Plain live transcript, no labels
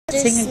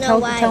Sing and tell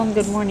them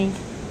good morning.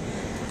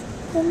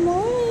 Good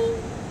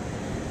morning.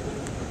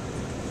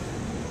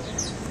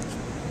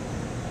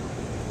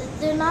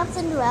 They're not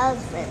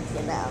Cinderella's friends,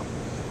 you know.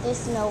 They're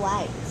Snow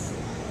White's.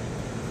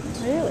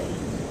 Really?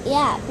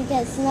 Yeah,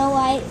 because Snow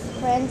White's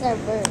friends are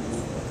birds.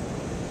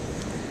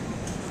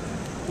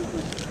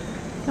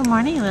 Good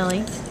morning,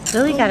 Lily.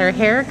 Lily got her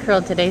hair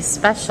curled today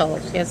special.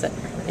 She has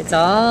it's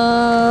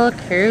all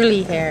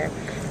curly hair.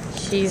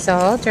 She's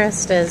all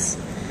dressed as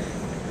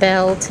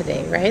Belle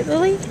today, right,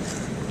 Lily?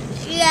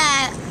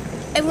 Yeah,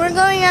 and we're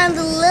going on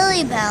the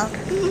Lily Bell.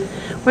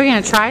 We're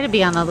going to try to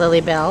be on the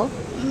Lily Bell.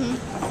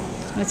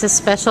 It's a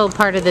special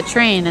part of the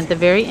train at the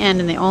very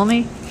end, and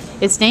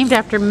it's named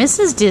after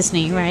Mrs.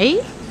 Disney, right?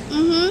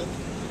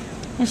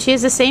 And she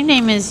has the same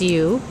name as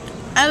you.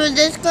 I was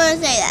just going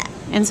to say that.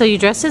 And so you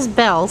dress as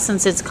Belle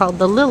since it's called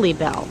the Lily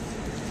Bell.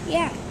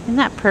 Yeah. Isn't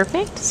that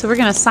perfect? So we're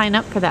going to sign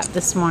up for that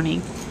this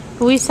morning.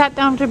 But we sat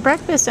down to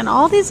breakfast, and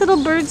all these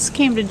little birds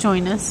came to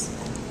join us,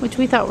 which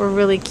we thought were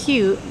really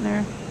cute. And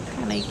they're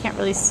kind of, you can't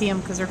really see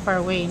them because they're far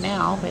away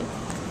now, but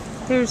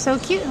they're so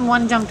cute. And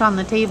one jumped on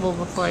the table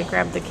before I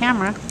grabbed the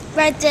camera.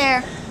 Right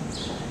there.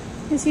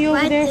 Is he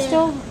over there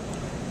still?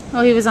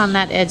 Oh, he was on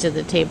that edge of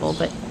the table,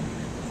 but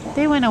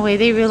they went away.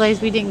 They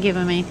realized we didn't give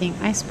him anything.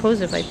 I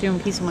suppose if I threw him a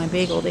piece of my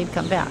bagel, they'd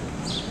come back.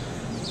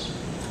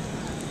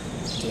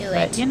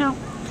 But, you know,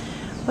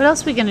 what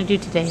else are we going to do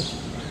today?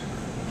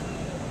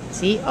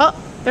 See? Oh,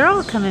 they're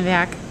all coming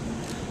back.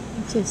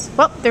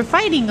 Well, they're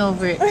fighting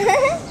over it.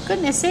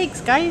 Goodness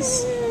sakes,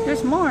 guys.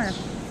 There's more.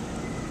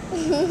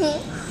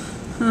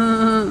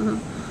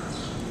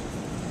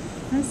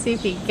 Let's see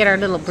if we can get our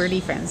little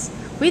birdie friends.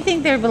 We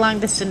think they belong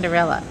to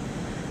Cinderella.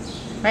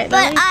 Right,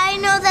 but Lily? I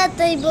know that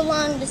they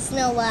belong to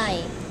Snow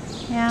White.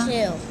 Yeah.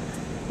 Too.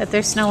 That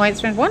they're Snow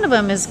White's friends. One of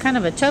them is kind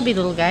of a chubby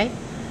little guy.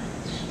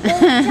 The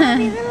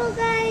chubby little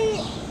guy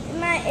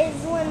is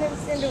one of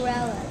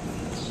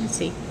Cinderella's. Let's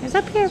see. There's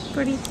up here,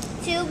 birdie.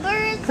 Two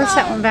birds. Push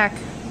that one back.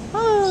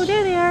 Oh,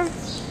 there they are.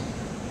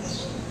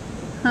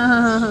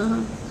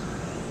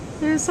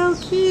 They're so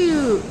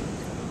cute.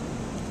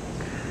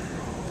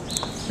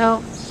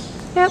 So,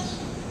 yep.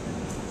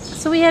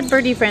 So we had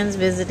birdie friends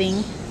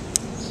visiting.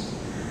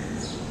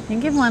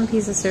 And give one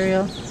piece of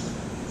cereal.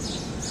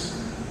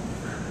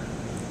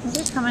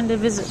 They're coming to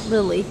visit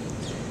Lily.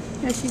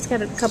 Yeah, she's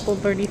got a couple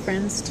birdie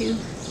friends too.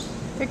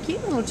 They're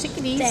cute little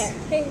chickadees. There.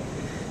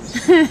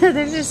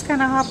 They're just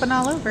kind of hopping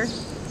all over.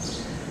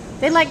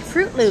 They like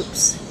Fruit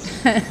Loops.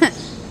 So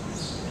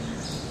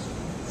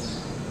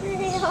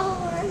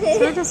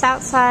we're just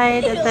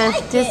outside at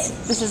this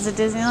is the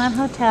Disneyland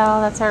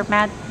Hotel. That's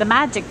the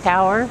Magic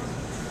Tower.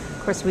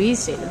 Of course, we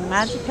stayed in the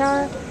Magic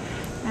Tower.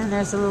 And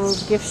there's a little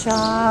gift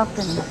shop,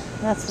 and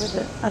that's where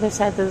the other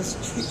side of those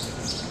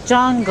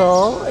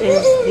jungle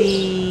is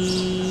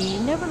the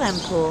Neverland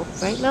pool.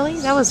 Right, Lily?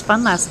 That was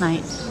fun last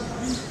night.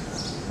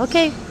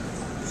 Okay.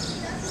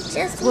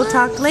 We'll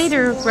talk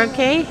later,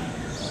 okay?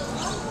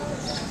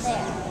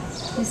 There.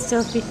 You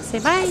still say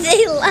bye.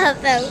 They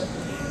love them.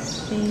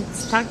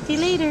 Thanks. Talk to you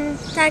later.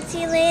 Talk to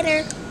you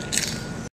later.